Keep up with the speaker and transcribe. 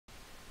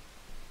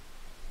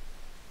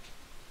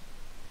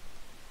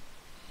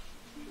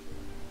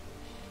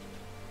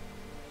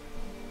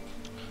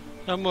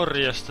Ja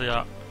morjesta,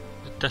 ja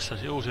nyt tässä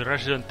on uusi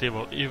Resident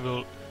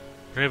Evil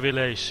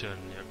Revelation,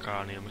 joka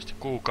on ilmeisesti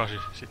kuukausi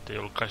sitten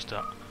julkaistu,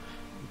 ja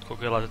nyt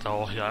kokeillaan tätä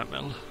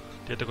ohjaimella.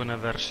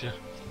 Tietokoneen versio.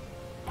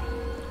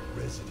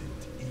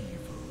 Resident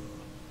Evil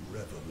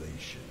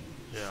Revelation.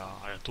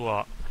 Ja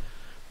tuo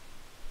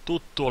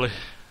tuttu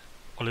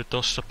oli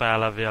tossa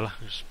päällä vielä.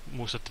 Jos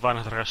muistatte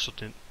vanhat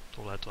ressut, niin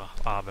tulee tuo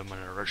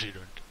aavemainen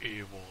Resident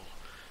Evil.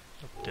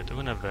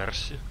 Tietokoneen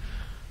versio.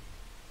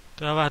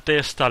 Tää vähän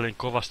testailin,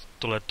 kovasti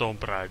tulee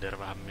Tomb Raider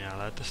vähän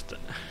mieleen tästä.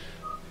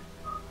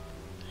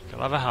 Eikä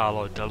ollaan vähän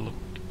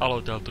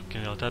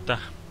aloiteltukin jo tätä.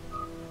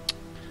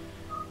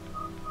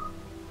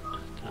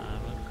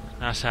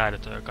 Nää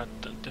säädöt on jo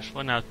kattonut, jos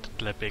voi näyttää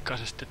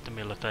lepikaisesti, että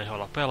millä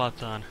teiholla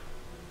pelataan.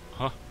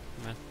 Oho,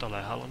 mä et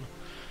ole halunnut.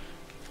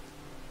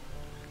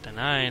 Että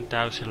näin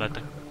täysillä,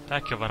 että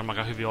tääkin on varmaan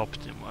aika hyvin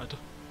optimoitu.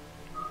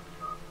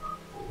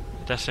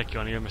 Ja tässäkin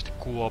on ilmeisesti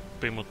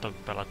kuoppi, mutta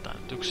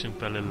pelataan nyt yksin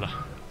pelillä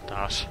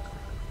taas.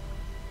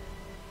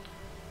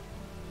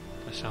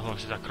 Tässä on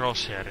sitä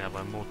crosshairia,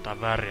 voi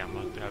muuttaa väriä,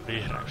 mutta ihan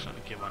vihreäksi on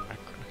kivan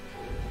näköinen.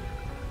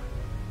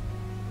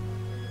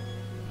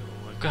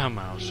 Voinkohan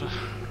mä osaa.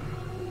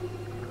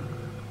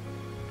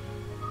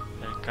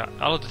 Elikkä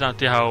aloitetaan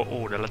nyt ihan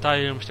uudella. Tää on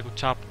ilmeisesti kuin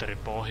chapterin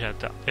pohja,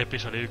 että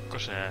episodi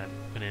 1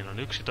 niin on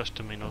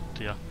 11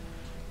 minuuttia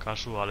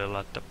kasuaalilla,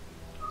 että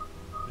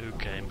new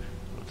game.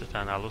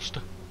 Aloitetaan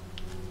alusta.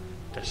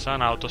 Tässä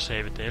on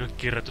autosaveit, ei ole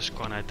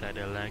kirjoituskoneita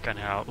edelleenkään,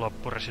 ihan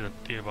loppu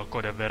Resident Evil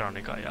Code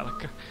Veronikan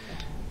jälkeen.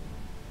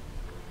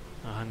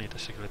 Aha, niin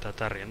tässä kyllä tää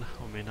tarina,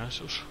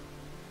 ominaisuus.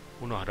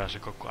 Unohdan se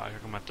koko aika,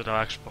 kun mä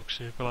tätä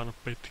Xboxia pelannut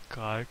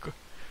pitkään aikaa.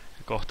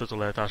 Ja kohta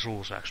tulee taas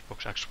uusi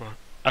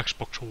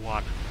Xbox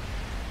One.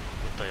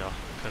 Mutta joo,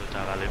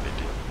 katsotaan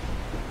välivideo.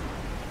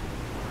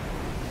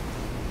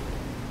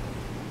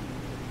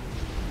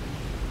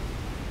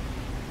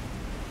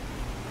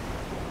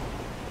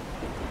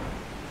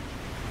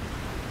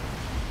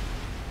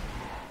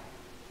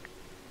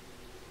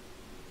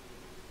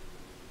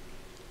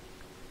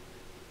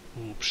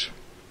 Oops.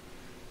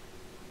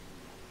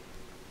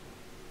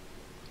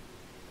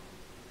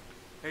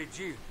 Hey, G.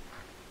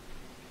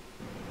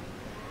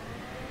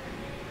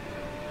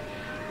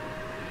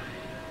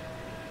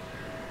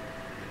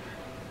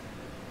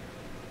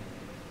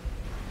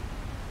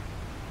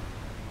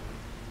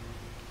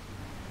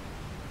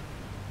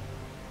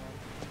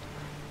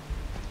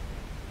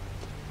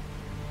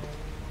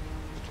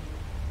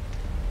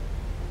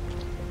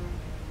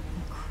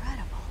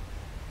 Incredible.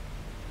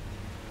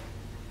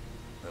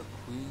 The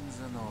Queen's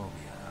Zenobia.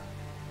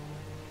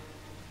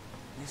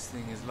 This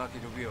thing is lucky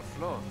to be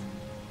afloat.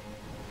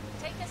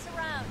 Take us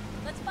around.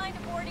 Let's find a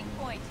boarding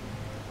point.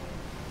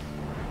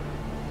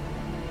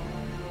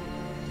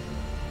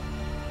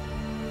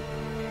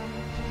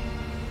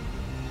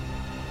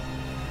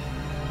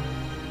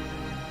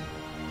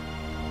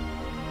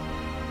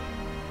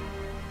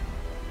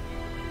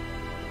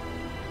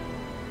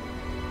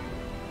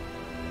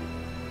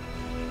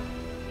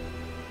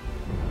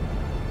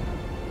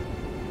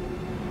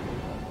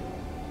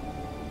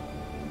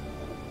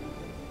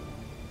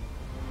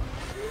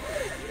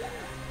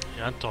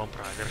 Ihan Tomb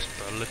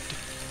Raiderista pöllitty.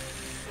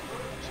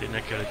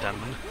 Siinäkin oli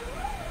tämmönen.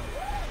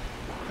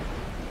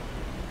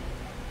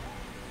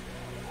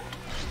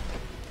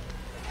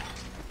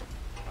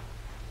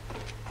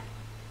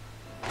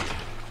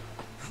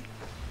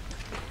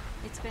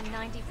 It's been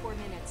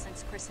 94 minutes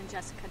since Chris and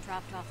Jessica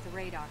dropped off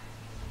the radar.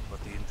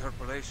 But the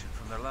interpolation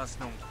from their last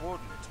known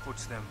coordinates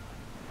puts them...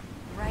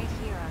 Right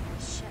here on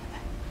this ship.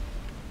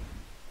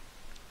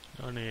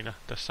 No niin,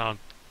 tässä on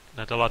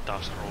näitä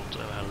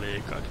latausruutuja vähän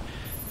liikaa.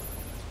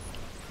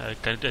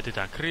 Elikkä nyt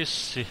etsitään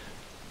Chrissi.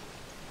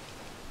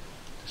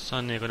 Tässä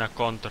on niinku nää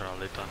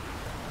kontrollit on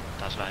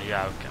taas vähän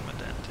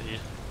jäykemmät, en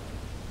tiedä.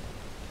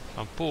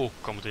 On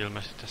puukko, mutta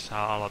ilmeisesti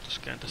tässä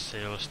aloituskentässä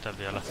ei ole sitä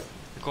vielä.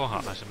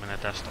 Kohan se menee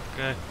tästä,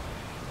 okei.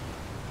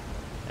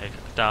 Eikä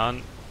tää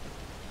on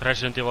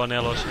Resident Evil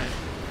 4,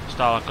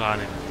 sitä alkaa,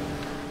 niin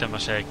tämä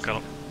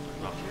seikkailu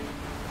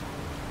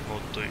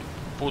muuttui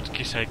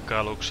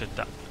putkiseikkailuksi,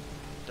 että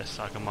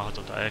tässä on aika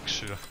mahdotonta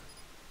eksyä.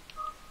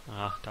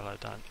 Aha, täällä on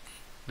jotain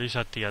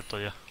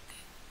lisätietoja,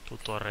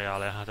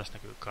 tutoriaalejahan tässä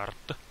näkyy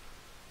kartta.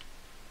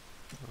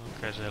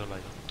 Okei, selvä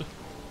juttu.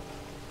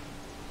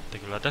 Että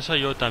kyllä tässä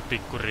on joitain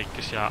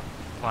pikkuriikkisiä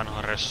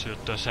vanhoja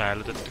ressujuttuja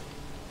säilytetty,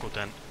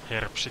 kuten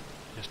herpsit,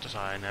 josta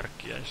saa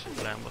energiaa ja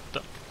silleen,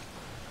 mutta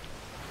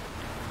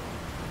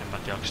en mä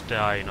tiedä, onko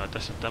sitten ainoa.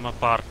 Tässä on tämä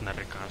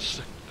partneri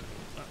kanssa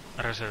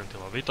Resident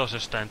Evil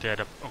 5, en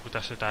tiedä, onko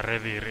tässä jotain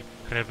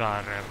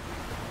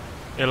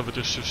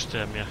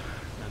elvytyssysteemiä,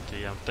 en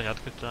tiedä, mutta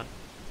jatketaan.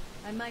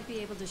 I might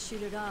be able to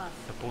shoot it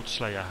off. Ja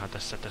putslejahan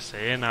tässä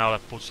ei enää ole,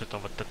 putslet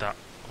ovat tätä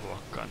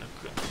luokkaa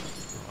nykyään.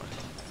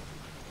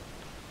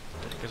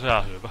 Ehkä se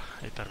on hyvä,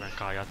 ei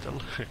tarvitse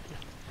ajatella.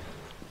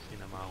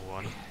 Siinä mä oon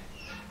huono.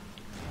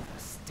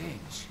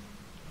 Stench.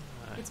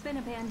 It's been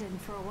abandoned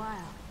for a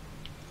while.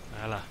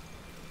 Älä.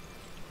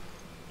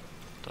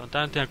 Tuo on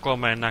tää nyt ihan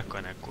komeen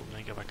näköinen, kun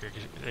minkä vaikka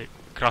ei,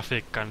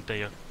 grafiikka nyt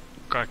ei oo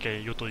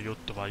kaiken jutun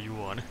juttu, vaan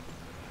juoni.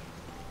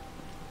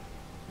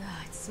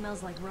 It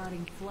smells like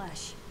rotting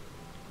flesh.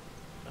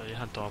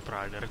 Ihan Tomb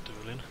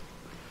Raider-tyylin.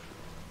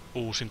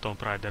 Uusin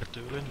Tomb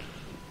Raider-tyylin.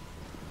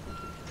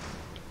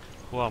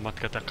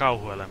 Huomaat, että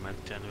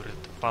kauhuelementtiä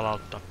yrittää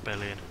palauttaa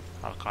peliin.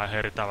 Alkaa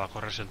eri tavalla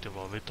kuin Resident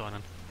Evil 5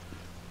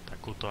 tai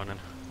 6.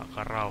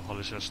 Alkaa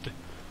rauhallisesti.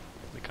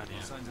 Mikä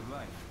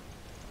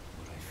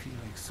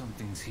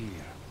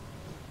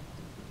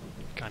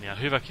on ihan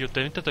hyväkin juttu.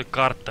 Mitä toi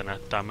kartta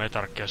näyttää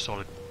Metal Gear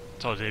Solid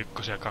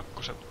 1 ja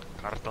 2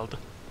 kartalta?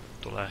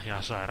 Tulee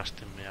ihan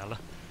sairasti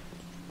mieleen.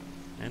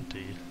 En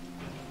tiedä.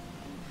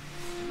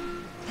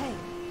 Hey.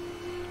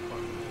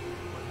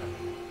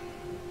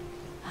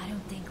 I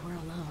don't think we're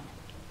alone.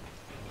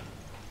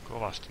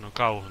 Kovasti on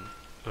kauhun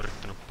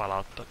yrittänyt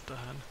palauttaa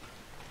tähän.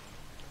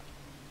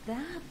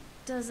 That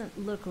doesn't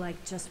look like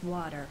just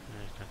water.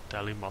 Ei,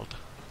 näyttää limalta.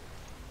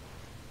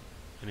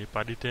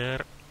 Anybody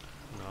there?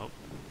 No.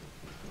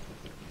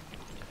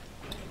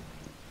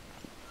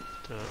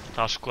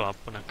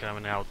 Taskulamppu näköjään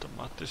menee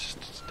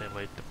automaattisesti. Sitten ei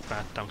voi itse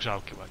päättää, onko se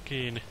auki vai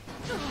kiinni.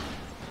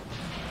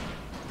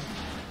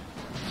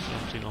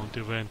 Something on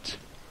the vent.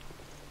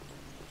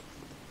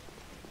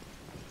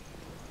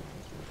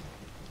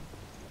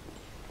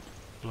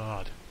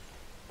 Blood.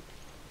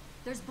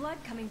 There's blood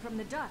coming from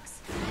the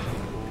ducts.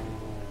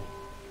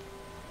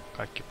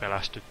 Kaikki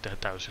pelästyttää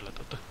täysillä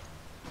tota.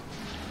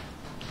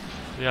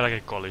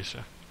 Vieläkin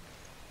kolisee.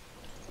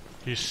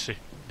 Hissi.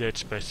 Dead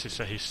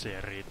Spacessa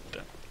hissejä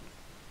riittää.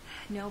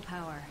 No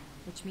power,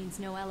 which means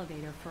no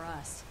elevator for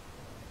us.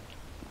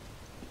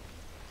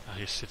 Ja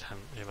hissithän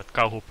eivät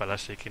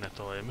kauhupelässä ikinä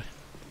toimi.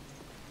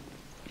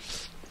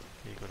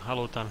 Niin kuin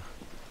halutaan.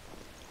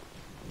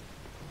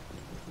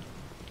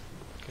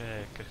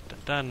 Okei,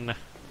 sitten tänne.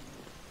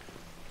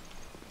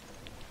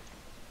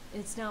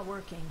 It's not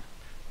working.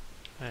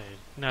 Ei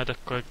näytä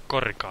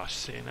korikaa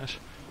siinä.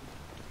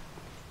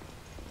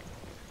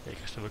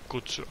 Eikä sitä voi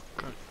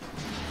kutsuakaan.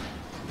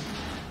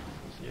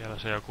 Siellä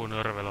se joku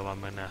nörvelö vaan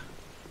menee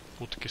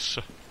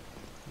putkissa.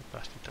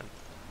 Päästiin tän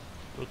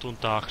jutun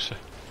taakse.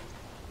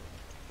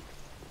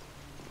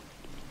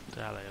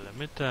 Täällä ei ole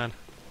mitään.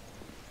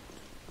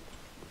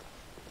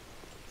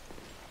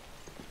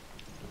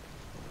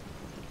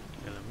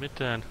 Ei ole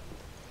mitään.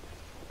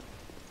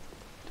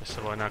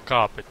 Tässä voi nämä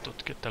kaapit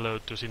tutkia, että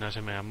löytyy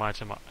sinänsä meidän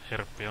maitsema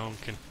herppi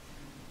onkin.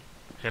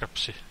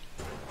 Herpsi.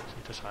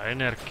 Siitä saa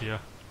energiaa.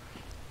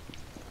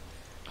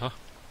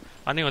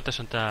 Niin,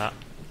 tässä on tää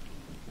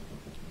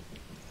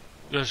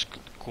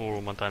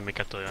ylöskulma tai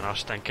mikä toi on,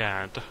 asteen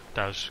kääntö,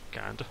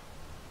 täyskääntö.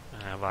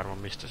 En varma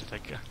mistä se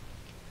tekee.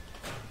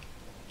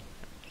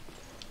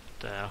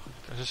 Tää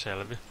on se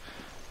selviä.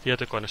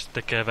 Tietokoneesta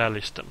tekee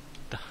välistä,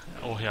 mutta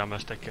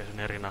ohjaimella tekee sen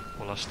eri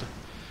nappulasta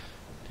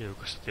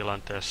tiukassa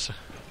tilanteessa.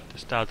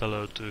 Tässä täältä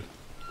löytyy.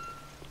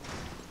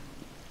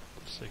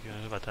 Sekin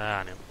on hyvä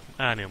tää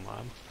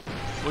äänimaailma.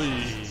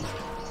 Ui!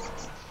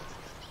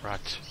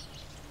 Rat.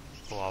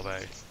 Go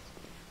away.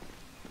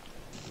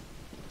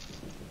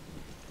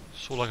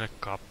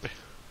 Sulkekaappi.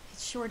 It's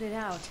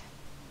shorted out.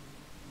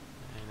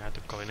 Ei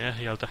näytä kovin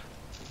ehjältä.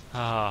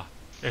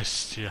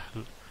 Essiä.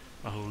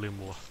 Mä haluun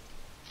limua.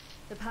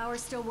 The power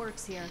still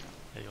works here.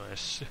 Ei oo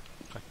essi.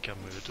 Kaikki on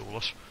myyty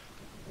ulos.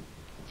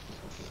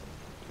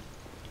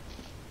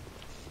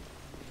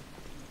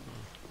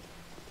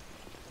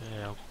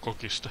 Ei onko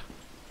kokista.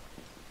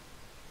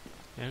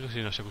 Eikö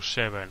siinä olisi joku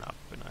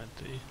 7-up, en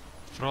tiedä.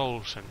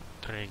 Frozen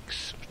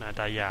drinks. Onko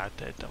näitä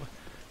jääteitä vai?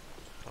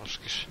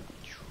 Roskis.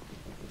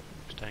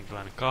 Onko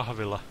jonkinlainen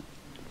kahvila?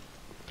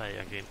 Tai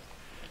jokin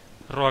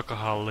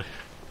ruokahalli.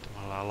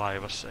 Tämä ollaan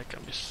laivassa eikä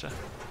missään.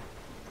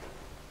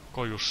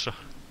 Kojussa.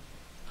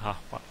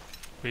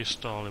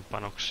 Pistoolin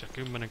panoksia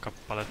 10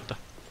 kappaletta.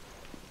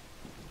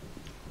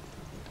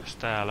 Mitäs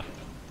täällä?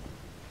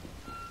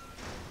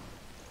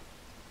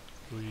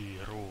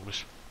 Ui,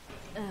 ruumis.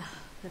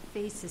 The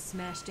face is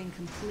smashed in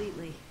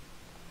completely.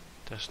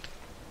 Tästä.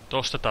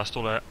 Tosta taas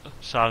tulee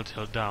Silent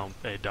Hill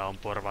ei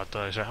Downpour, vaan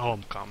toi se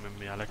Homecomin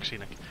mieleksi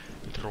siinäkin.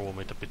 Nyt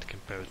ruumiita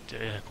pitkin pöyttiä,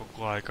 ei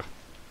koko aika.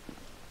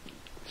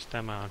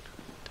 Tämä on.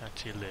 Tää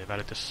Chilli ei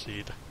välitä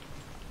siitä.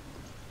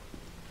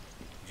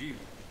 Jill,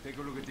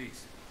 take a look at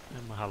these.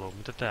 En mä halua,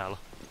 mitä täällä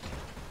on.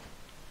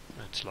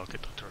 Let's look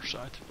at other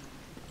side.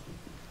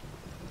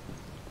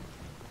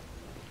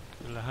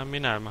 Kyllähän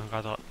mä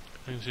katon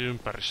ensin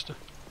ympäristö.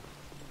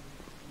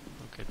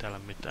 Okei, täällä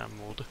on mitään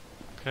muuta.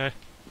 Okei.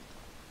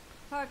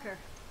 Parker,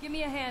 give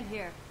me a hand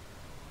here.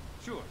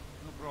 Sure,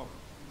 no problem.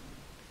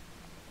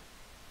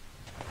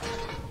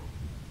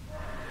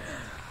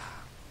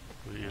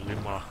 Ui,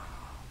 limaa.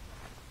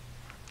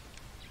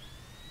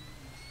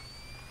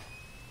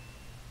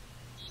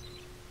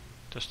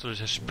 Tästä tuli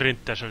se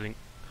Sprinter Cellin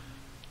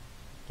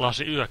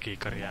lasi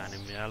yökiikari ääni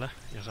mieleen.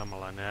 Ja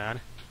samanlainen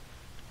ääni.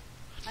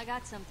 I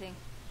got something.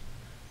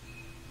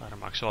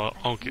 Varmaanko se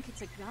onkin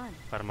It's a gun.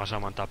 varmaan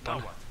saman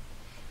tapainen.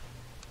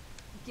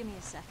 Give me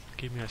a sec.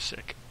 Give me a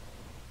sec.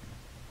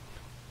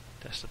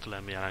 Tästä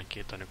tulee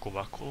mielenkiintoinen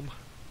kuvakulma.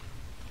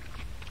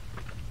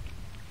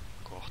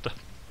 Kohta.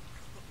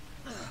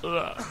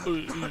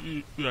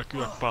 Yök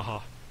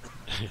paha.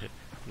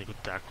 Niinku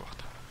tää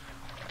kohta.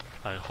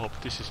 I hope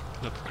this is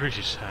not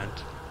Chris's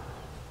hand.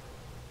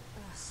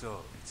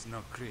 So, it's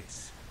not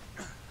Chris.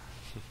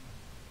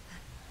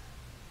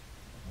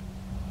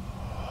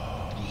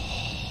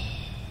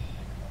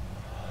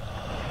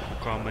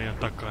 Kuka on meidän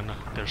takana?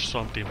 There's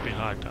something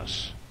behind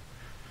us.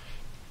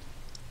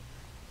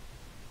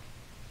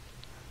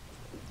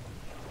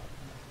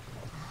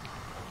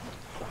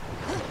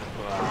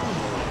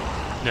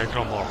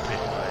 Necromorphi.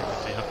 Ei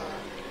nyt ihan.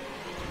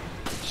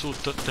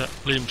 Suut the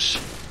limbs.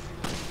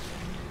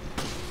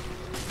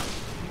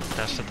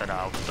 Tässä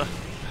tätä auttaa.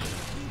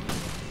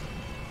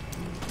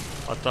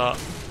 Ota.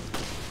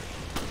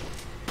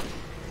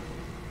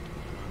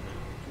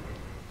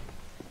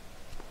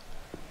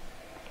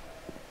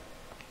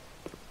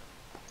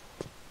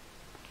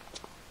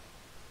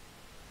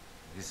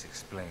 This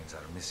explains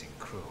our missing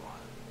crew.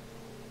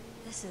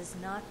 This is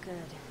not good.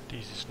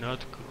 This is not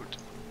good.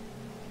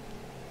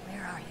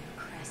 Where are you,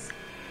 Chris?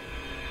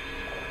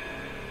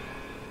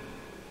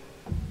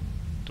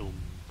 Tum.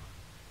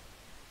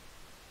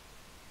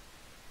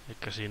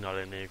 Eikä siinä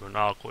oli niinku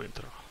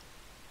alkuintro.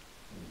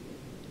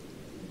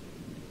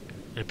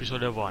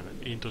 Episode 1,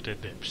 Into the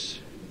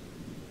Depths.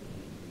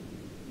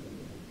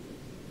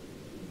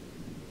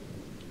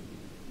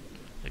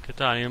 Eikä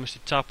tää on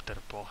ilmeisesti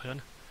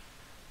chapter-pohjan.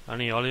 Ja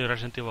niin, oli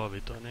Resident Evil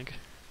 5:kin.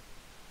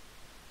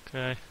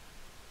 Okei.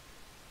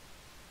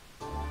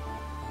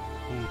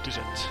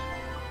 Uutiset.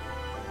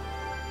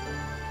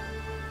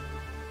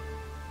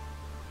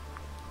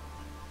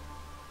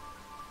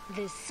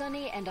 This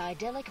sunny and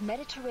idyllic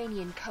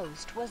Mediterranean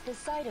coast was the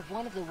site of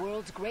one of the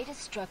world's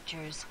greatest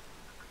structures.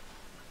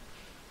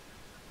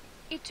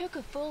 It took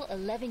a full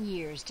 11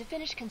 years to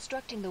finish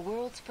constructing the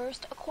world's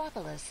first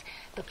aquapolis,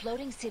 the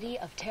floating city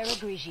of Terra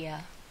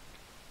Grigia.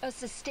 A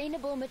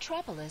sustainable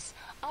metropolis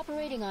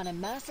operating on a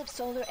massive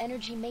solar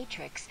energy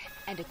matrix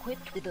and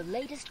equipped with the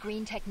latest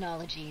green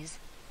technologies.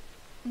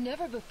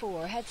 Never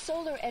before had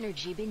solar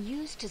energy been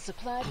used to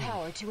supply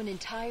power to an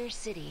entire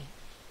city.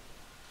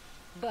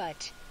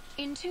 But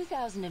in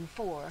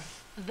 2004,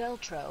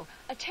 Veltro,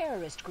 a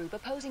terrorist group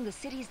opposing the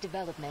city's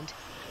development,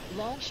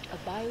 launched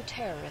a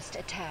bioterrorist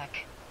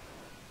attack.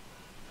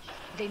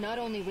 They not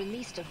only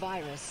released a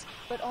virus,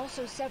 but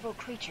also several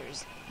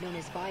creatures, known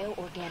as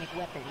bioorganic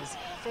weapons,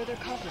 further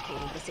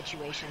complicating the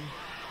situation.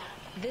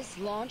 This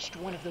launched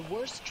one of the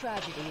worst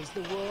tragedies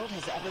the world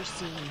has ever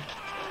seen.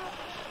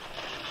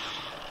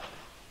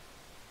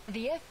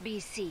 The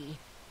FBC,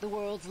 the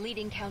world's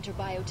leading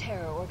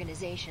counter-bioterror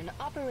organization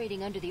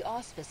operating under the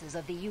auspices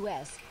of the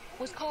US,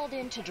 was called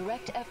in to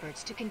direct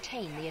efforts to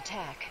contain the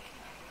attack.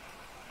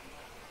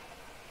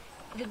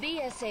 The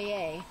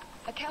BSAA,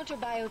 a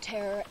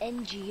counter-bioterror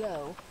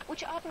NGO,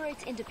 which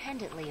operates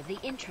independently of the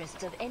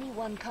interests of any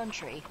one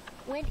country,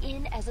 went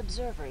in as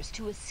observers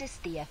to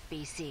assist the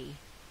FBC.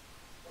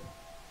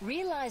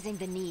 Realizing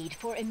the need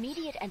for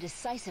immediate and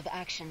decisive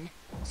action,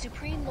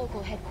 Supreme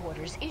Local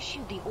Headquarters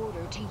issued the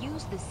order to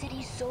use the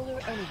city's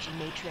solar energy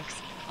matrix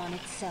on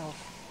itself.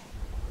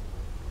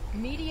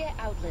 Media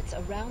outlets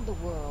around the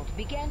world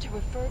began to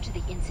refer to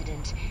the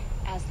incident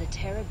as the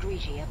Terra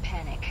Grigia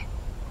Panic.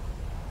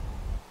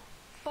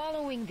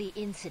 Following the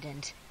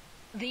incident,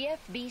 the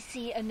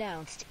FBC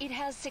announced it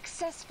has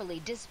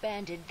successfully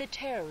disbanded the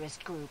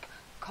terrorist group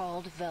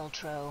called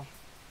Veltro.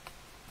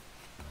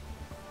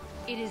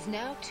 It is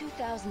now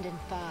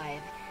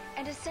 2005,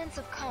 and a sense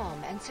of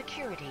calm and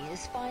security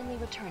is finally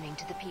returning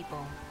to the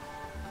people.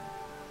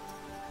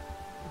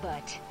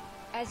 But,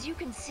 as you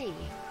can see,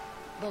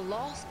 the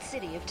lost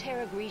city of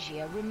Terra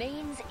Grigia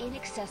remains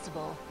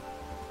inaccessible,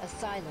 a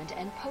silent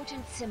and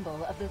potent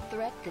symbol of the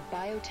threat that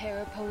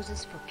bioterror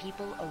poses for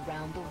people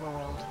around the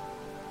world.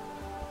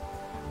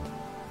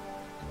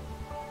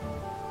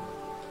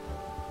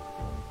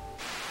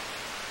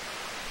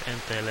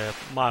 Enteilee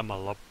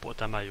maailmanloppua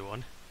tämä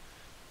juoni.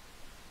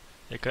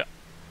 Eikä...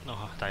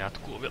 Noha, tää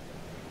jatkuu vielä.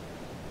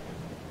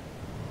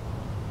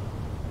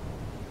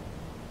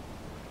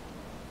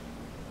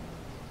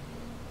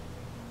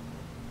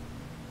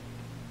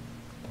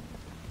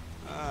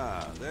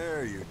 Ah,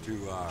 there you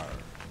two are.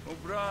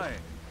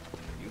 O'Brien,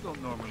 you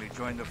don't normally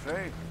join the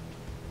fray.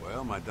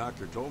 Well, my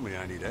doctor told me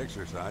I need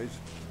exercise.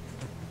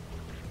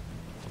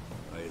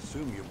 I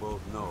assume you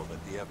both know that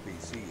the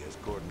FBC has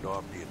cordoned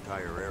off the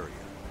entire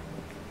area.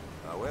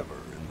 However,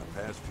 in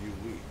the past few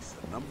weeks,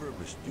 a number of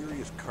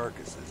mysterious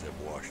carcasses have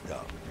washed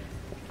up.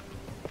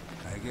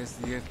 I guess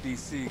the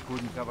FBC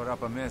couldn't cover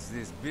up a mess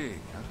this big,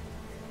 huh?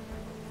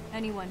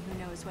 Anyone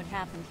who knows what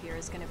happened here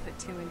is going to put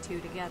two and two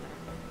together.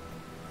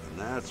 And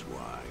that's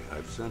why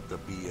I've sent the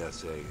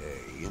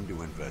BSAA in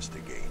to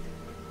investigate.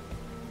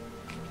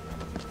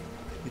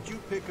 Did you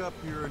pick up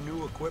your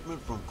new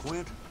equipment from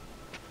Quint?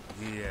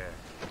 The,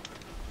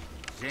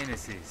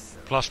 Genesis.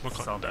 Plasma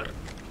cutter.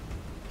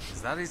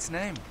 Is that its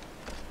name?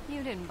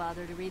 You didn't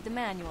bother to read the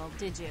manual,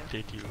 did you?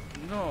 Did you?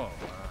 No,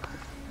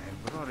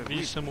 I brought it with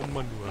Missä mun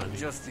manuaali?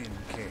 just in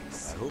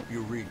case. I hope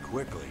you read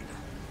quickly,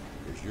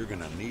 because you're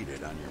gonna need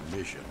it on your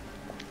mission.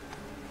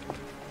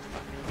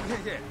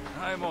 Yeah,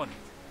 I'm on it.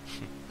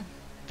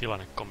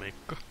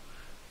 Tilannekomiikka.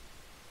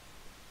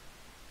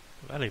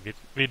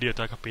 Välivideot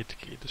aika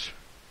pitkiitys.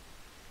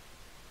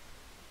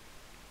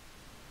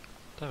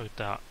 Tää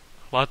yrittää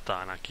lataa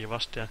aina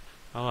kivasti ja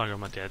alaanko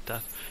mä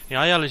tietää. Niin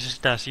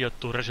ajallisesti tää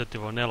sijoittuu Resident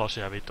Evil 4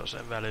 ja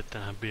 5 väliin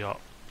tähän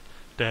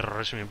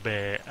bioterrorismin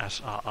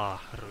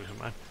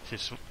BSAA-ryhmään.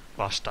 Siis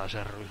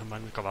vastaisen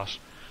ryhmän, mikä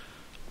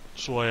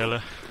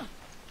suojelee.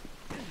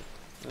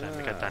 Tää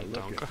mikä tää nyt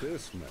onkaan.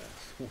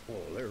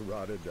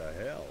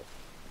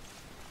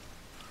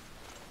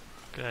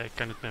 Okei,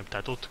 eikä nyt meidän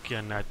pitää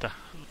tutkia näitä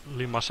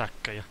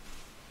limasäkkejä.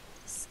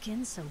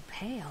 Skin so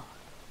pale.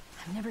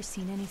 I've never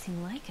seen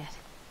anything like it.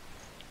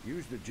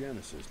 Use the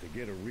Genesis to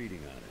get a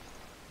reading on it.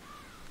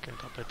 Okei,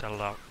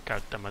 tapetellaan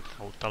käyttämättä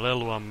uutta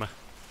leluamme.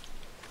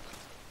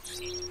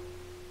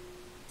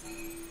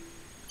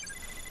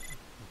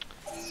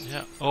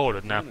 Ja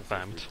oudot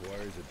näppäimet.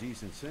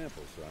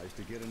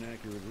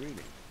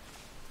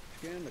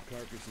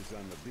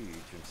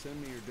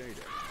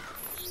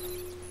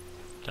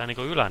 Tää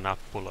niinku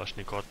ylänappulois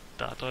niinku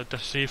ottaa. Toi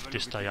tästä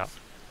shiftistä ja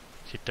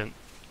sitten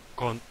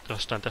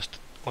jostain tästä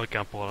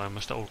oikean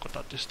puolemmasta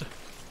ulkotatista.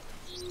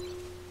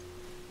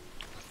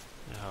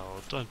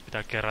 Joo, toi nyt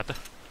pitää kerätä.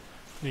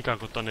 Mikä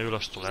kun tonne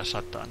ylös tulee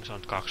 100, niin se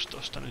on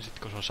 12, niin sit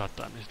kun se on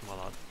 100, niin sit me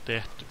ollaan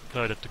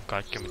löydetty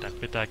kaikki mitä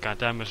pitääkään.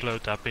 Tää myös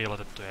löytää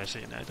piilotettuja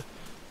esineitä.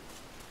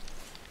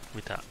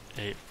 Mitä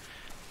ei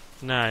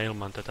näe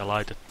ilman tätä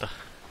laitetta.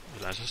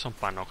 Yleensä se on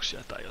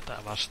panoksia tai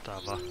jotain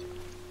vastaavaa.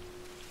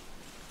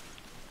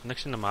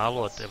 Onneksi nämä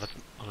alueet eivät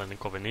ole niin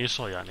kovin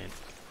isoja, niin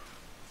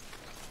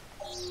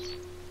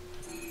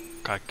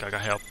kaikki aika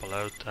helppo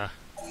löytää.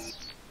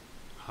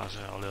 Aha,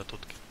 se oli jo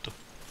tutkittu.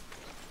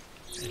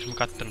 Eikö mä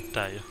kattonut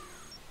tää jo?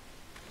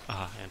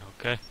 Aha, en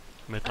okei.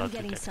 Metal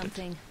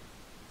detected.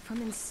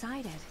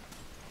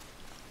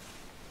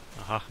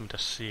 Aha,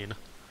 mitäs siinä?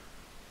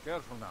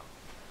 Careful now.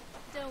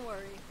 Don't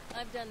worry,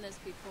 I've done this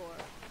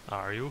before.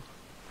 Are you?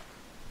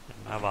 En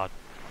mä vaan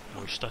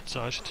muista, että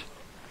saisit.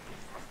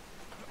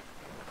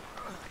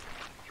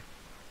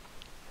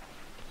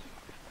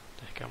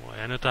 Ehkä mulla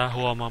ei jotain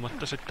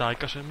huomaamatta sitten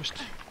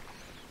aikaisemmista.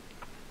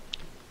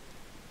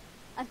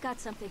 I've got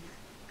something.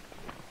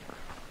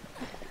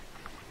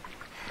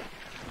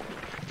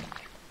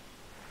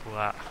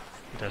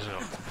 Mitä se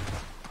on?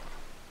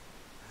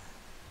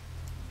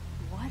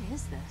 What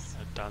is this?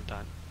 Näyttää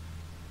jotain.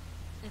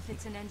 If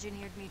it's an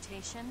engineered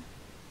mutation,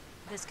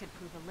 this could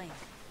prove a link.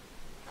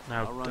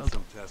 I'll run Näytteeltä.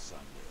 some tests on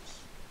this.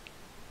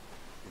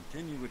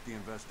 Continue with the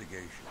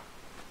investigation.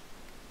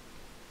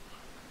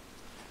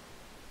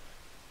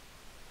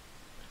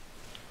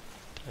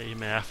 Tää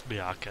ihme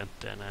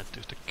FBI-agentteja näet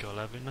yhtäkkiä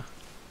olevinna.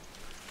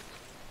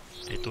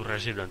 Ei tuu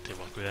Resident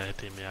Evil kyllä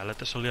heti mieleen.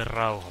 Tässä on liian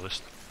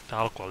rauhallista. Tää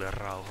alku on liian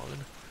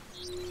rauhallinen.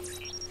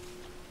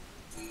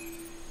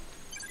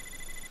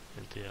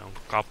 En tiedä,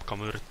 onko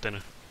Capcom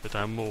yrittänyt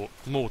jotain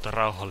muuta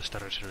rauhallista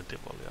Resident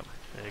Evilia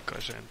vai ei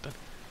kai sentään.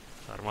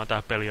 Varmaan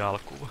tää peli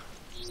alkuun.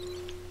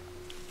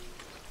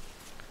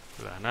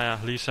 Kyllä nämä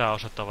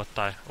lisäosat ovat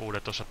tai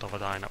uudet osat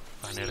ovat aina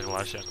vähän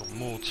erilaisia kuin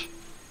muut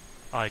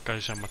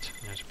aikaisemmat.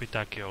 Niin se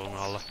pitääkin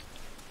olla.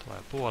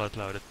 Tulee puolet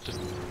löydetty.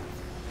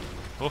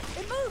 Oh.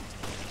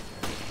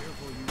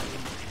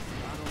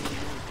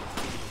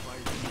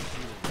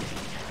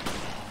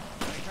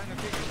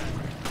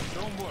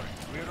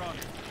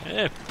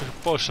 Ei, pysy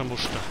poissa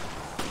musta.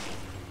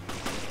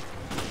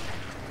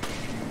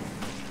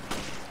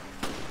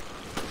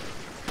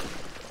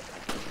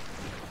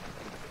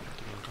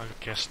 Tämä on aika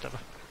kestävä.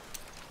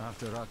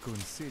 After Raccoon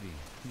City,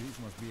 this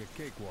must be a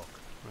cakewalk.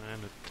 Mä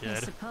en nyt I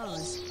tiedä.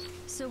 suppose.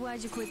 So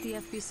why'd you quit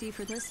the FBC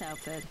for this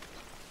outfit?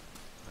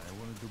 I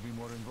wanted to be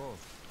more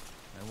involved.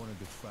 I wanted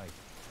to fight.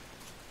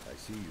 I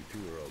see you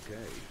two are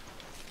okay.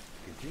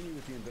 Continue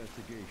with the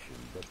investigation,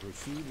 but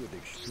proceed with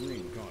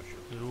extreme caution.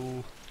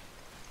 Juu.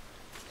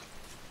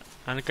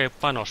 Ainakaan ei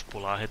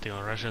panospulaa heti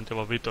on Resident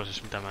Evil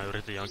 5, mitä mä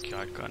yritin jonkin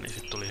aikaa, niin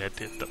sit tuli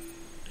heti, että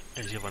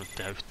ei siinä voinut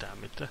tehdä yhtään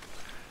mitään.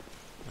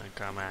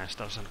 Ainakaan mä en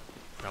sitä osannut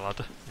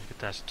pelata. Ehkä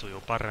tää sit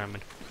sujuu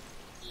paremmin.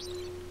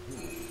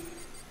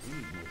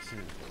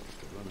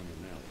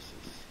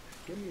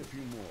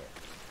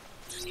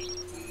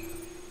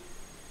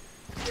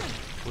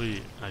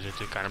 Ui, ai se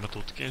tykään, mä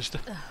tutkin sitä.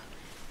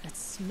 That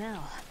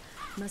smell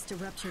must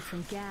have ruptured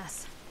from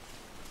gas.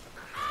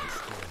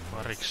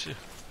 Pariksi.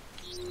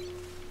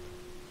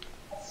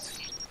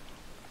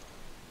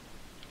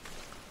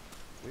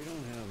 We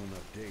don't have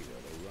enough data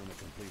to run a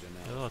complete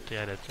analysis. Joo,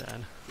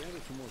 tiedetään.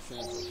 Gather some more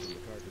samples from the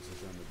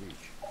carcasses on the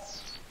beach.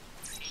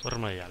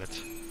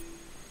 Sormenjäljet.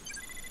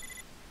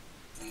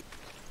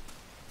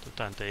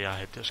 Jotain te ihan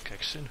heti jos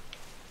keksin.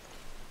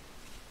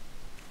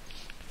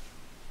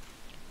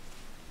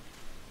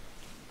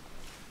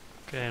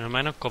 Okei, no mä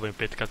en oo kovin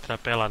pitkältä tää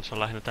pelaan, se on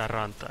lähinnä tää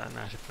ranta ja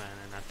nää sit mä en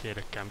enää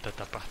tiedäkään mitä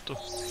tapahtuu.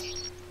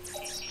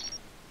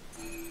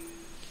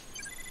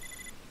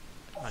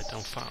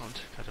 Item found.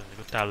 Katsotaan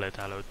niinku tälleen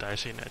tää löytää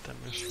esineitä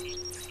myös.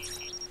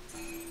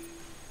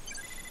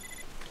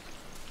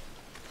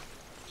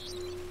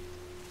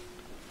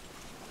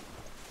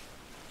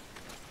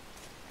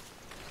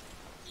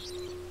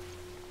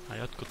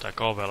 Jotkut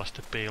aika ovella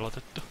sitten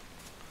piilotettu.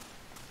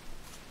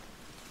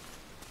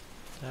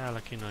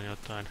 Täälläkin on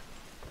jotain.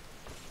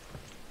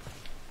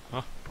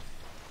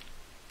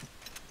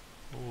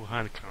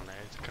 Hand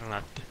grenade,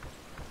 granaatti.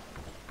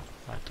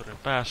 Laiturin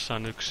päässä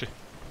on yksi.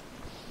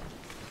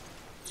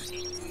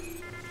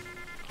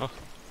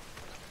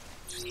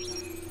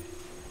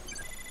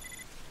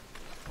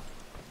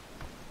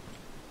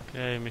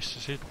 Okei,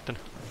 missä sitten?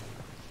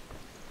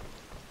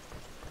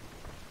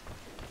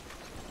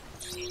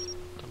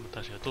 Tämä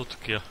taisi jo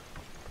tutkia.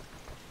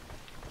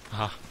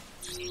 Aha.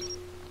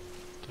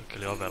 Toki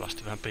oli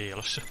ovelasti vähän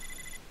piilossa.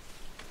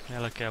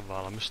 Melkein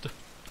valmistu.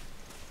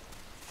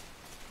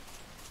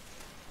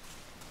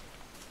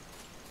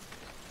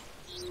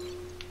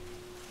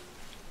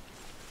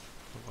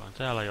 Onkohan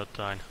täällä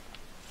jotain?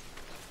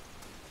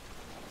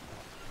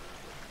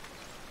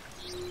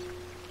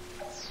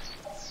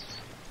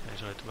 Ei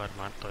se oli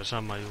varmaan toi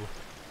sama juu.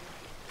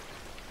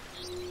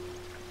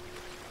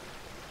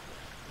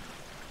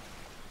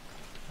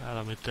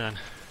 Täällä mitään.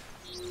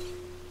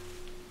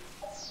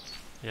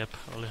 Jep,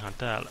 olihan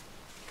täällä.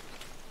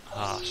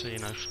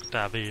 Siinä on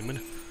tää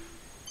viimeinen.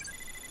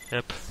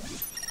 Jep,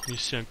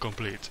 mission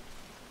complete.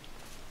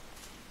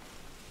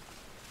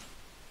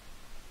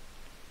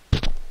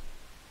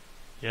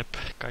 Jep,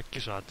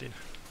 kaikki saatiin.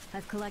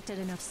 I've collected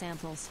enough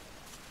samples.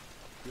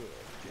 Good.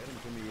 Get him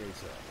to me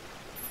ASAP.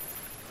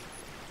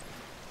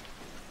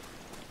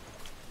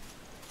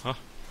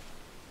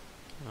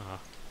 Aha,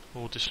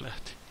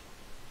 uutislehti.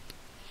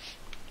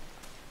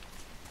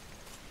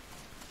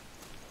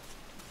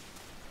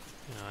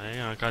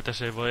 Ihan kai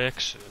tässä ei voi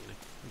eksyä, niin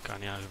mikä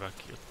on ihan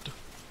hyväkin juttu.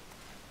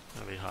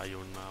 Mä vihaan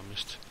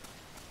junnaamista.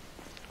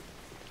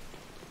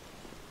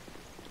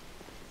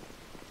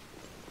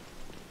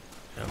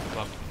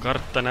 Jopa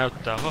kartta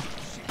näyttää,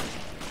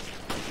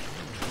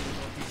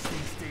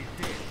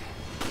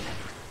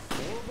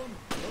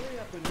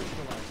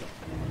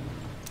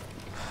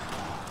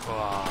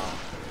 Wow.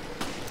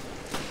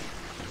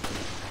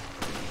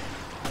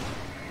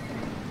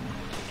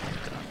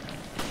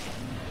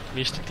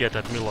 Mistä tietää,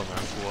 että milloin mä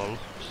oon kuollut?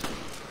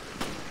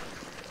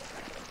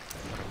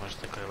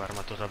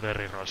 Varmaan tuota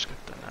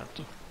verirosketta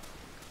näyttää.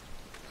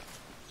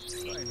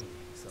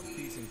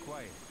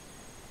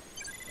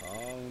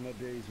 All in a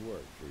day's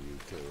work for you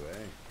two,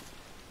 eh?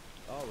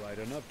 All right,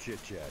 enough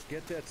chit-chat.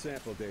 Get that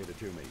sample data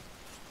to me.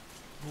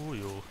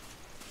 Juu.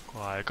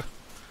 Aika.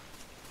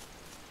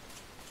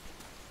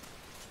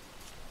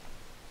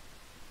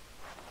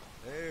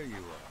 There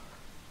you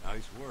are.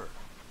 Nice work.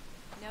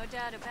 No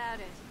doubt about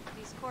it.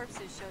 These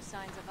corpses show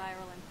signs of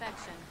viral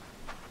infection.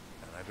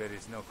 And I bet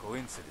it's no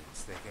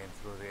coincidence they came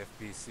through the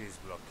FBC's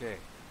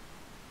blockade.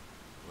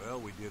 Well,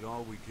 we did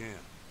all we can.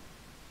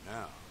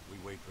 Now, we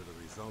wait for the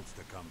results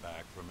to come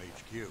back from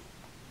HQ.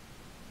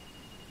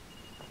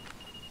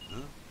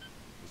 Huh?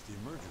 It's the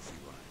emergency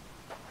line.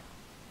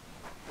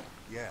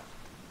 Yeah,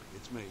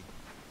 it's me.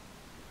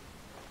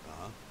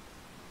 Uh-huh.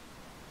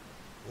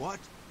 What?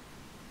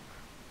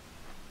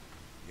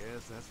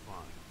 Yes, that's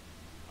fine.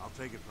 I'll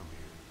take it from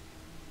here.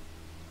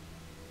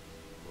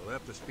 We'll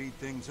have to speed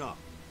things up.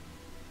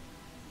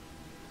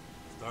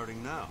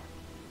 Starting now.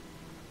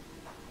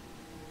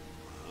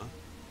 Uh-huh.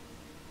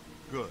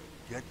 Good.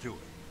 Get to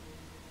it.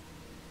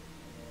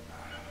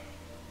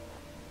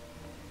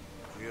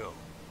 Jill,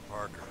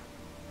 Parker,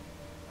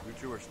 you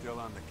two are still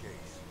on the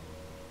case.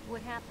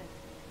 What happened?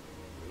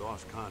 We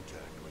lost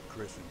contact with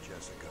Chris and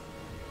Jessica.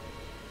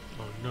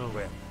 Oh no.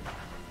 When?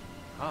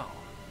 How?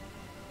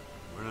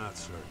 We're not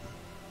certain.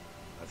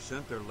 I've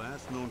sent their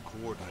last known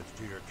coordinates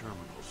to your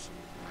terminals.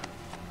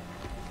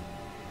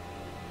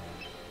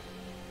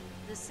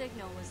 The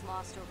signal was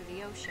lost over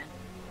the ocean.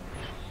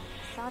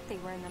 Thought they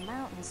were in the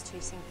mountains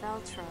chasing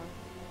Veltro.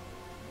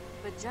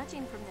 But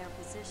judging from their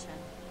position,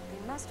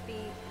 they must be...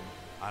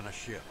 On a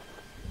ship.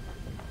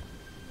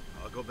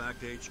 I'll go back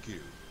to HQ,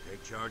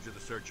 take charge of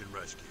the search and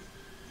rescue.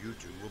 You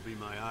two will be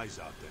my eyes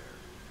out there.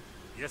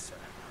 Yes, sir.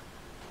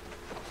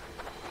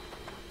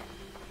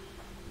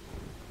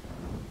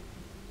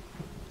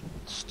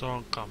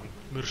 Storm coming.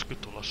 Myrsky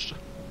tulossa.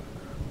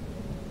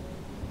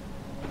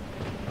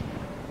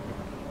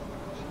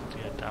 Se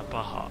tietää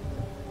pahaa.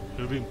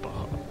 Hyvin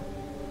pahaa.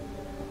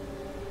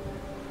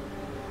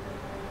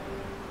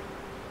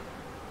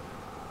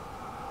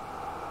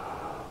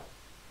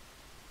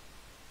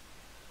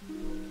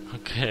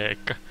 Okei,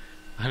 eikä.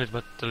 Nyt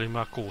mä tulin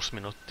 6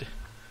 minuuttia.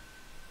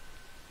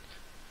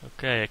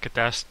 Okei, eikä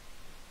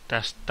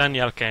tän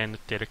jälkeen en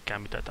nyt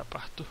tiedäkään mitä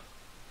tapahtuu.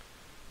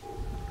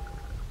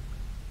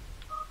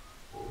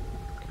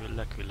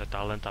 Kyllä,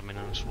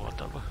 tallentaminen on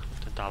suotava.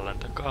 Joten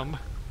tallentakaamme.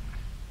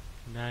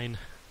 Näin.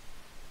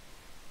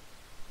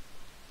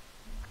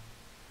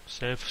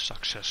 Save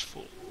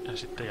successful. Ja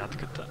sitten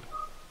jatketaan.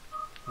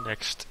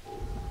 Next.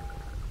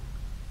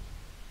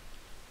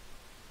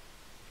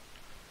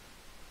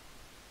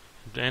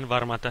 En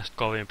varmaan tästä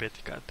kovin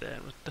pitkään tee,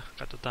 mutta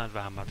katsotaan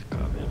vähän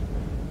matkaa vielä.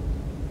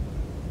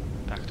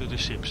 Back to the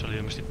ships oli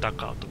ilmeisesti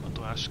takautuma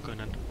tuo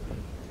äskeinen.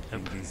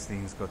 Think these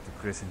things got to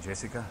Chris and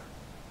Jessica?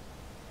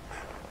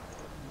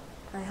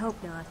 I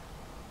hope not.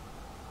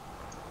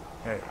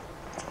 Hey,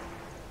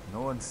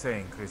 no one's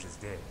saying Chris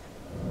is dead.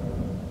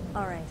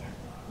 All right.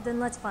 Then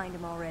let's find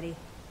him already.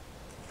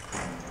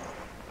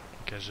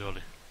 Mikä se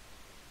oli?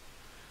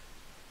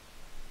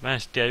 Mä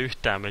en sit tiedä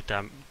yhtään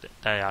mitään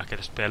tän jälkeen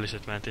tästä pelissä,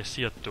 että mä en tiedä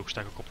sijoittuuko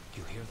tää koko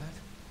You hear that?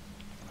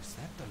 Was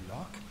that the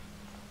lock?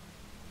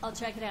 I'll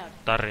check it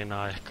out.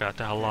 tarinaa ehkä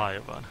tähän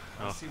laivaan.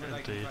 I'll No, see what en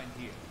I can tiedä. find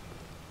here.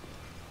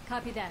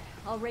 Copy that.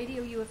 I'll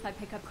radio you if I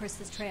pick up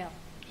Chris's trail.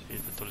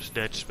 Siitä tulisi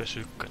Dead Space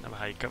 1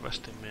 vähän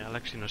ikävästi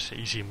mieleen. Siinä olisi se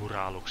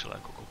Isimura-aluksella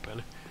koko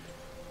peli.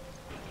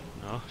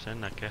 No,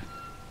 sen näkee.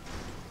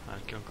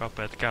 Ainakin on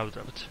kapeat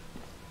käytävät.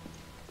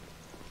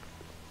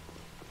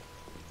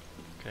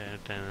 Okei,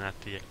 nyt en enää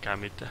tiedäkään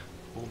mitään.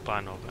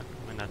 Kumpaan oven.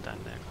 Mennään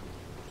tänne eka.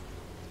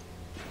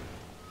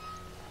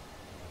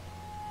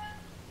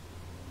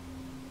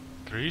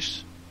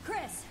 Chris?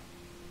 Chris!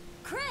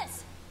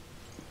 Chris!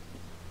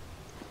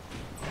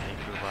 Ei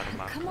kyllä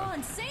varmaan. Come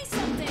on, say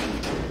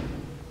something!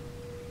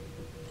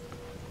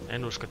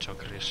 En usko, että se on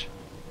Chris.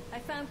 I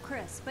found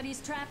Chris, but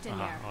he's trapped in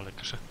Aha, there.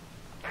 oliko se?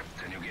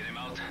 Can you get him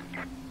out?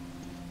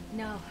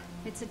 No,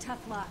 it's a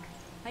tough lock.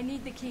 I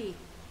need the key.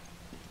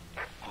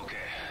 Okay,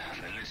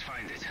 then let's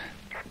find it.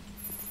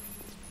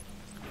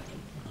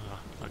 Aha,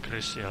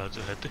 Chris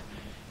löytyi heti.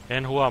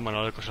 En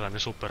huomannut, oliko sellainen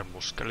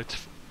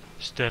supermuskelit.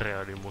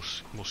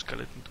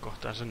 Steroidimuskelit, nyt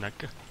kohtaan sen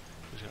näkee.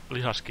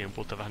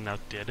 Lihaskimpulta vähän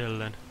näytti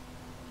edelleen.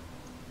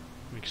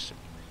 Miksi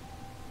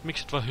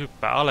et voi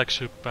hyppää? Alex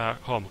hyppää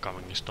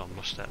Homecomingista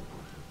tommosta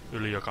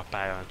yli joka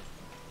päivän.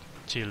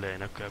 Chille ei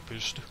näköjään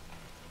pysty.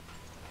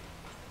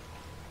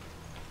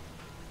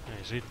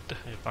 Ei sitten,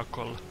 ei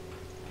pakolla.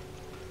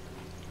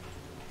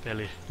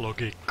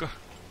 Pelilogiikka.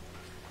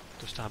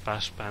 Tuostahan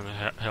pääspäin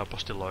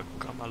helposti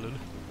loikkaamaan yli.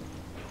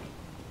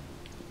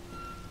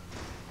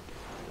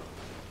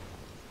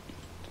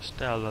 Tästä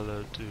täällä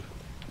löytyy...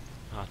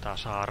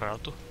 taas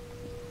haarautu.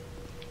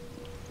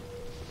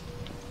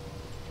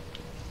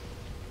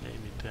 Ei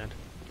mitään.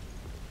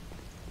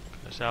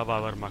 Kyllä se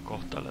avaa varmaan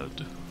kohta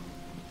löytyy.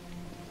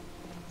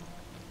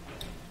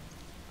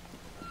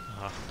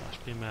 Aha, taas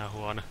pimeä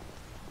huone.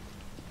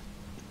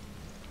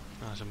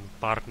 Se mun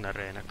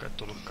partneri ei näköjään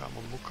tullutkaan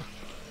mun mukaan.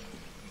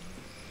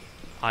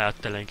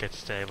 Ajattelinkin, että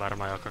se ei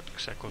varmaan joka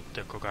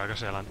sekunti koko ajan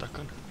selän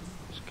takana.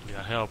 Se kyllä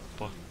ihan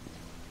helppoa.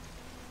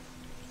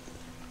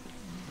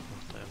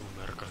 Kohta joku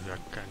mörkö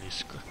hyökkää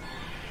niskaan.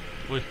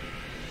 Ui.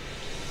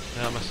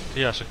 Elämässä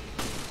tiesi.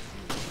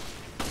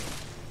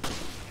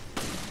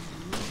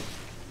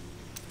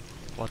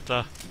 What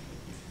the?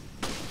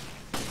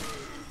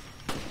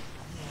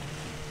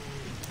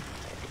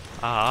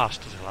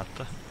 Astu se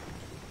laittaa.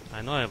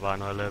 Ai noin vaan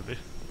noin levi.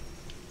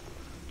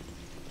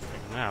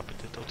 Nää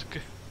piti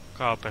tutkia.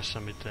 Kaapessa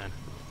miten.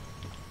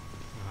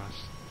 Aha,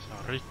 se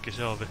on rikki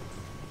se ovi.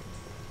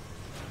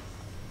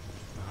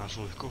 Aha,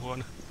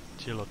 suihkuhuone.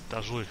 Sillä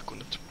ottaa suihku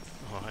nyt.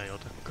 Oho, ei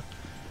otakaan.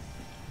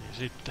 Niin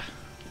sitten.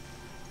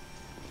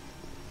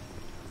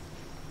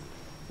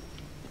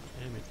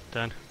 Ei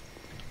mitään.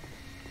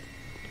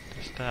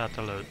 Tästä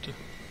täältä löytyy.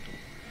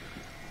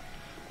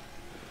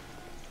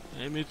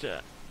 Ei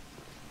mitään.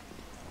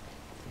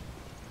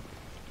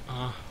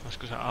 Aha,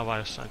 olisiko se avaa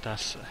jossain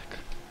tässä ehkä?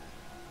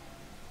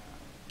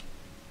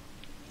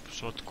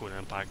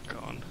 Sotkuinen paikka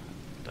on.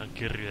 Tää on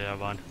kirjoja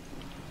vaan.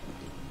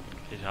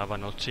 Ei se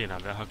avannut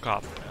siinä vähän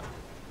kaappeja.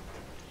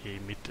 Ei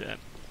mitään.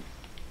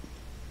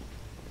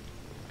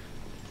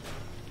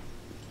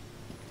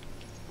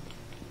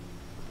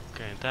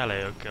 Okei, täällä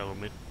ei oikein ollut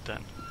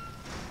mitään.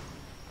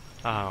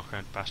 Aha,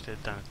 okei, nyt päästiin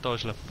tänne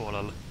toiselle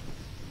puolelle.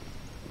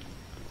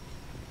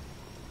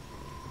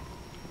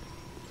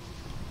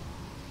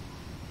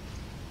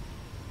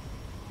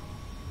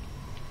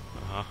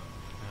 Aha,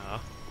 jaa.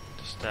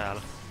 Mitäs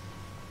täällä?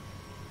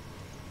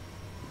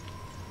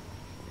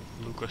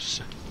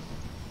 Lukossa.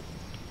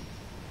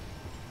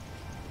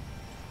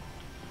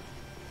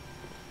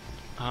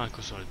 Aha,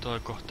 kun se oli toi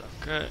kohta,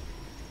 okei.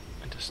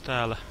 Entäs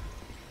täällä?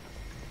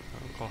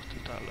 Kohta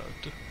täällä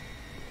löytyy.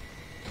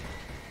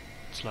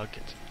 It's like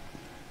it.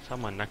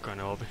 Saman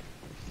näköinen ovi.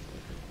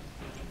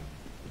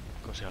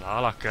 Onko siellä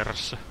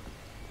alakerrassa?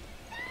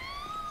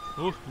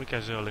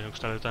 Mikä se oli? Onko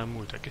täällä jotain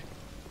muitakin?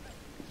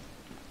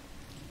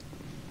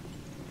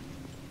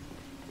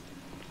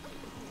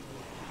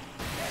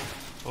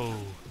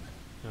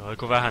 Joo,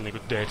 oliko vähän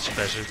niinku Dead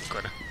Space 1?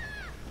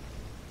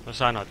 Mä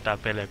sanoin, että tää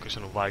peli on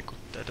kysynyt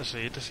vaikutteita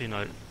siitä. Siinä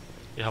oli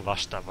ihan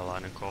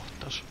vastaavanlainen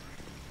kohtaus.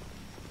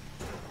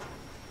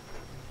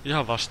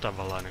 Ihan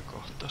vastaavanlainen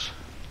kohtaus.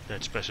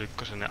 Dead Space 1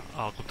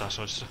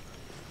 alkutasoissa.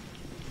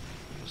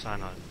 Mä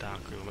sanoin, että tää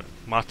on kyllä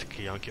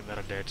matki jonkin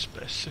verran Dead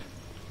Space.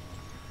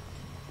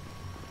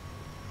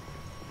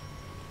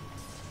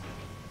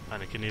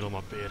 Ainakin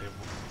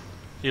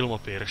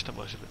ilmapiiristä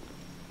voisi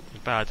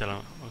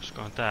päätellä,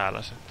 olisikohan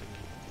täällä sitten.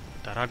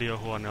 Tää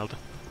radiohuoneelta.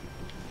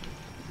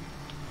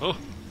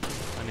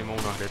 Niin mä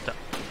unohdin, että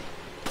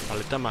tää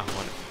oli tämä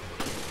huone.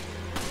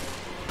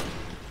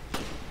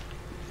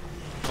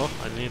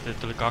 Ai niin,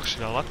 että tuli 2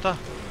 lataa.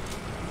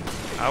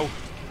 Au.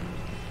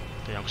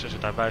 Tiedä, onko se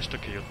jotain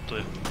väistökin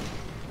juttuja.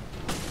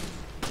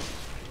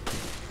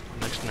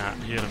 Onneksi nää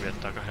hirviöt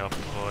on aika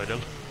helppo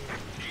hoidella.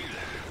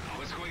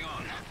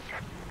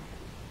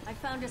 I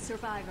found a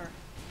survivor.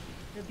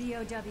 The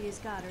BOW's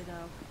got her,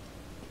 though.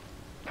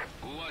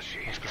 Who was she?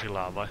 Olisiko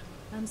sillä vai?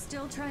 I'm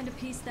still trying to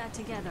piece that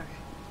together.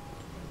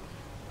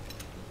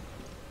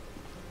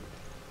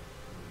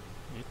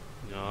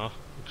 Joo,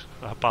 yksi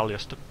vähän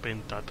paljasta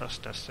pintaa taas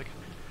tässäkin.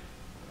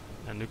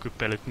 Ja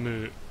nykypelit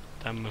myy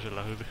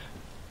tämmöisellä hyvin.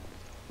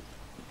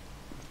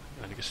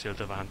 Ainakin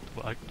siltä vähän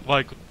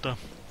vaikuttaa.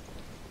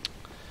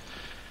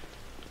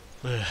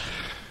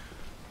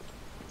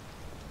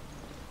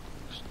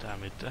 Onks tää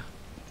mitään?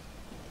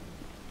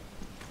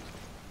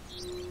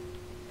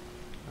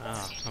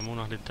 Mä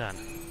unohdin tän.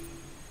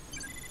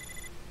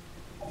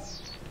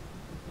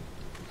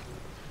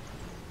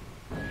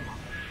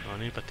 No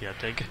niinpä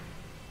tietenkin.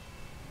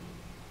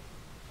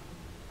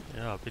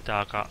 Joo, pitää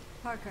alkaa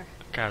Parker, I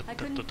käyttää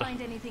couldn't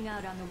find anything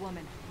out on the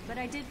woman, but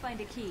I did find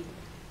a key.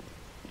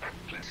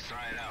 Let's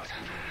try it out.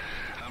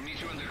 I'll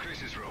meet you in the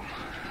Chris's room.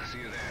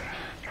 See you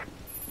there.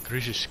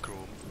 Chris's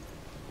room.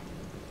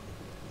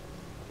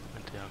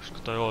 En tiedä, onko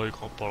toi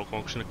oikopolku,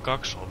 onko sinne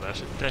 2 ovea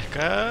sitten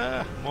ehkä.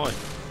 Moi!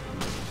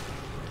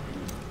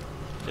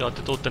 Joo,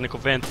 te tuutte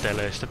niinku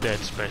venttelee sitä Dead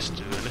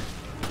Space-tyyli.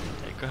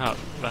 Eiköhän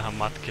vähän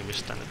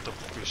matkimista nyt on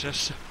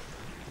kyseessä.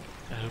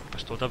 Ja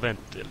hyppäs tuolta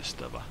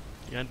venttiilistä vaan.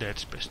 Ihan Dead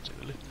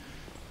Space-tyyli.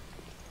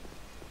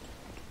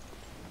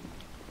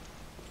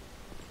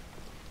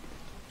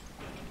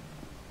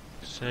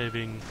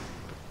 Saving.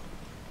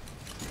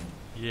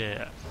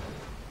 Yeah.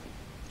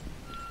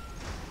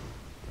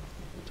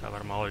 Tää on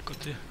varmaan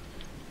oikotie.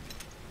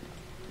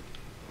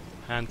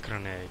 Hand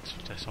grenades.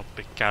 Pitäis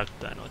oppia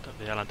käyttää noita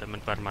vielä. En mä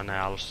varmaan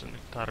näin alussa.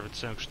 Niin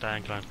tarvitsee, onko tää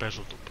jonkinlainen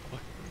pesutupa vai?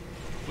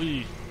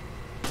 Ui!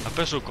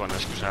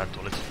 Pesukoneessa kun sä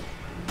tulit.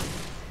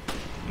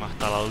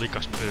 Mahtaa olla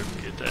likas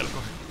pyykkiä teillä,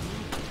 kun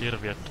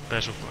hirviöt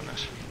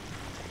pesukoneessa.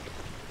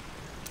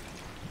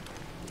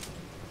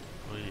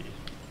 Ui.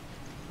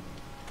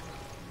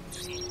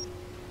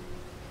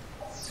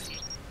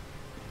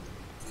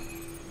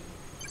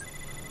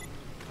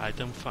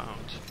 Item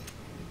found.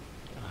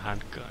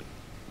 Handgun.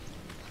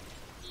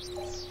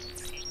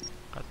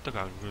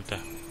 Kattokaa, kun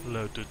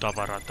löytyy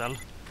tavaraa täällä.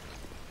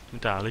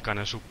 Mitään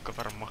likainen sukka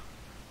varmaan.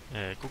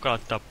 Ei, kuka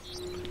laittaa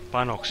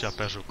panoksia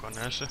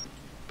pesukoneeseen?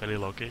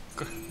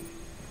 Pelilogiikka.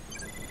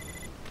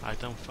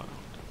 Item found.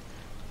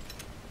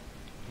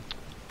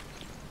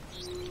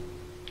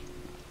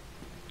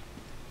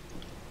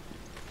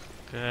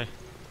 Okei.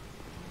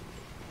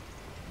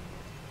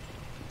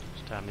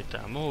 Sitä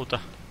mitään muuta.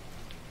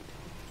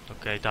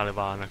 Okei, tää oli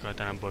vaan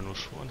näköinen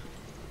bonushuone.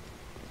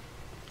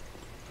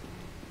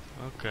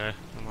 Okei,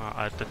 no mä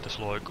ajattelin, että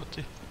tässä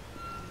loikotiin.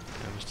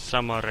 Ilmeisesti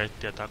samaa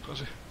reittiä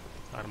takaisin.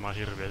 Varmaan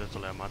hirviöitä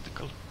tulee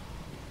matkalla.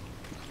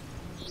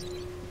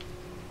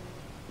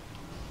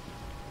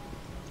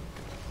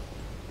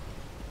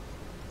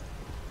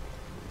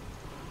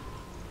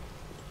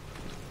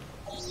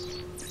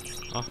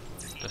 Oh,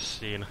 tässä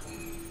siinä.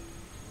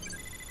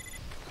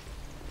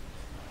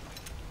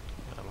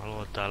 Ja mä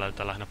luulen, että tää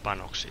löytää lähinnä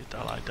panoksia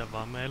tää laite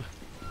vaan meillä.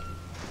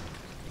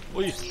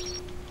 Ui!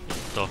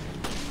 Hitto.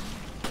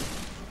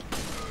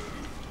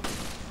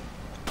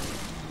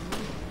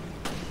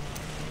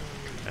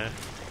 Okei.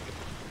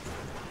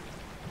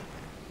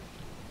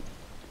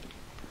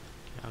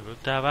 Ja kyllä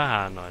tää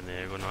vähän noin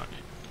niinku noin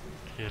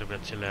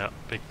hirviöt silleen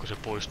pikkusen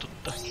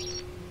puistuttaa.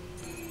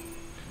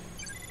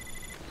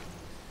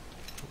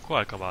 Koko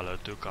aika vaan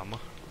löytyy kama.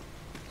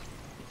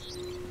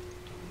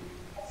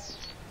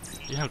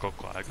 Ihan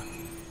koko aika.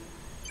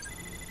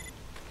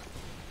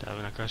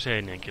 Täällä näköjään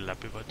seinienkin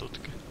läpi voi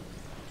tutkia.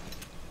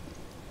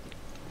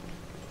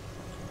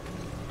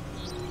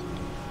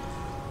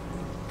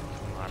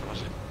 Mä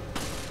arvasin.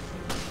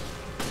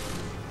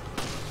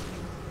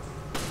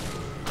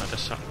 Tää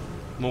tässä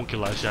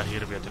munkinlaisia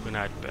hirviöitä kuin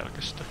näitä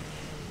pelkästään.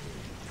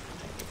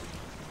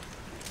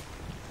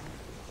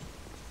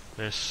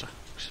 Vessa.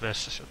 Onks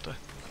vessas jotain?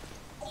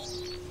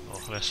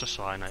 Oh,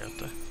 vessassa on aina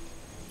jotain.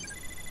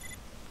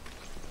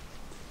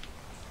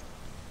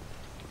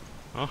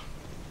 No.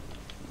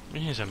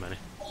 Mihin se meni?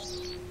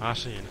 Ah,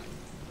 siinä.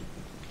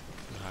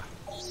 Hyvä.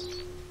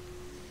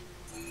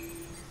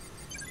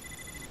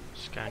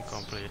 Scan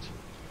complete.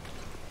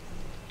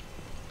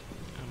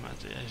 En mä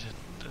tiedä, ei se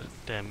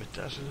tee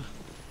mitään sillä.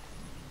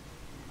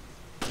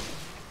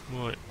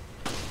 Moi.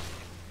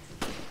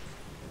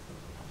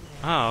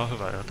 On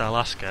hyvä, joo, tää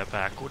laskee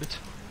pääkuudit.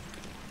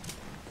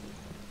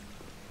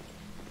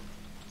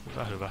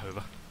 Hyvä, hyvä,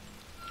 hyvä.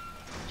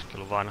 Olisi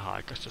kyllä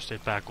vanha-aikaista, jos ei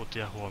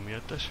pääkutia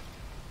huomioitaisi.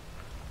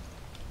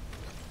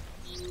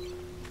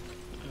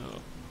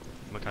 Joo.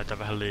 Mä käytän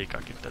vähän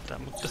liikaakin tätä,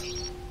 mutta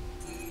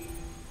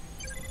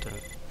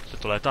se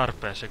tulee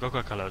tarpeeseen, koko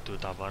ajan löytyy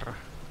tavaraa.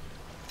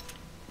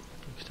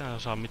 Eikö täällä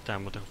osaa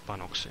mitään muuta kuin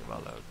panoksia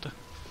vaan löytää?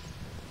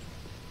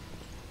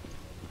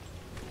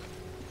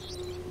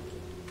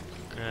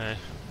 Okei.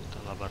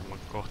 Täällä on varmaan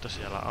kohta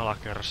siellä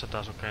alakerrassa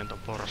taas on kenton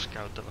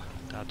porraskäytävä.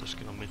 Tää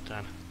tuskin on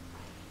mitään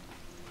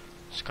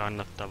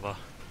skannattavaa.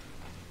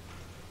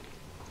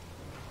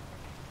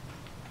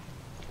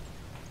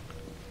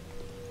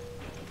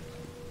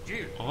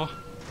 Oho.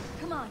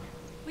 Come on,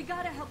 we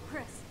gotta help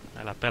Chris.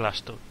 Älä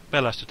pelästy.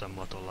 pelästytä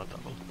mua tolla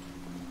tavalla.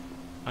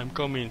 I'm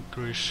coming,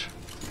 Chris.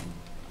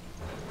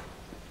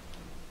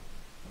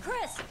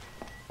 Chris!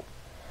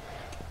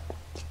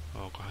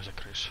 Onkohan se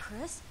Chris?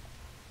 Chris?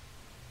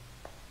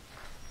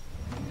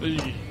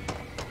 Ei.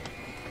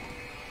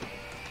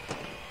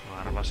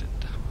 Mä arvasin,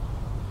 että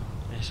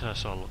ei se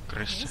ois ollut What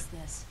Chris. is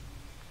this?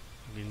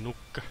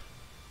 Linnukka.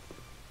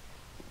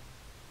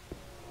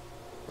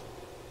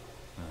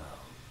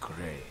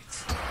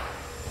 Great.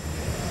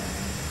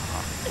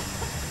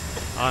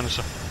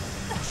 Ansa.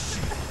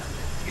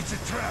 It's a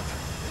trap!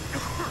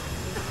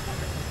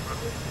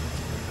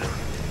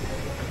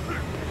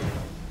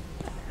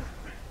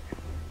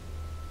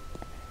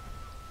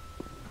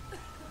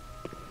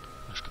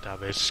 Olisiko tää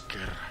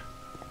Vesker?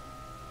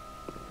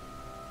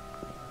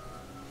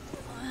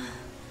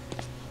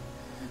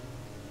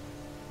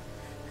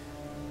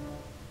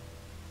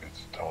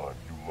 It's time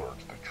you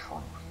learned the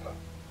truth,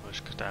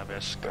 Olisiko tää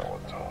Vesker?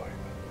 Valentine.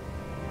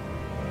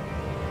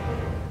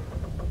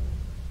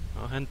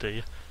 No, en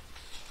tiedä.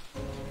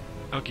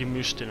 Jokin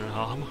mystinen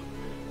hahmo.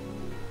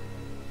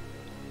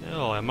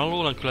 Joo, ja mä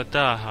luulen kyllä, että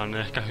tämähän on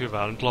ehkä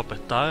hyvä nyt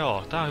lopettaa.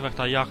 Joo, tää on hyvä, että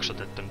tää on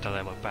jaksotettu, niin tällä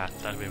ei voi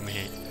päättää hyvin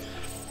mihin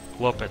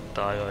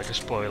lopettaa jo, eikä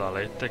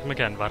spoilaile. Etteikö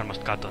mekään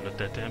varmasti katso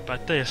nyt eteenpäin.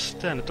 Että jos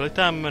tää nyt oli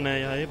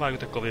tämmönen ja ei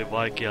vaikuta kovin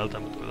vaikealta,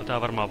 mutta kyllä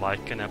tää varmaan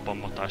vaikeinen ja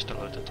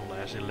pommotaisteluita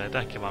tulee silleen. Että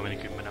ehkä vaan meni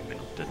 10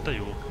 minuuttia, että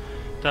juu,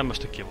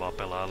 tämmöstä kivaa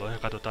pelailua. Ja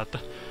katsotaan, että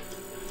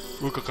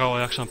kuinka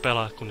kauan jaksaan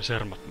pelaa, kun ne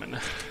sermat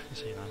menee. Ja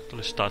siinä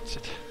tuli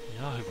statsit.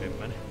 Ihan hyvin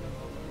meni.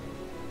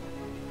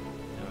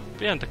 Ja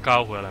pientä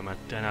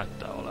kauhuelementtiä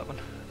näyttää olevan.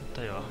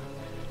 Mutta joo,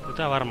 kyllä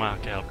tää varmaan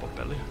ihan kelpo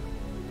peli.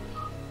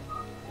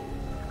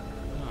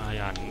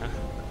 Jännä.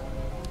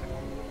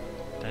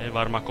 Tää ei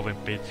varmaan kovin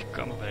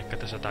pitkään, mä veikkaan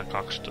tässä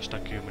 12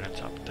 tai 10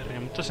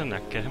 chapteria, mutta se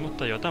näkee.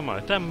 Mutta joo, tämä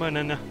oli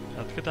tämmöinen ja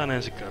jatketaan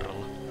ensi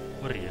kerralla.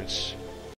 Morjens.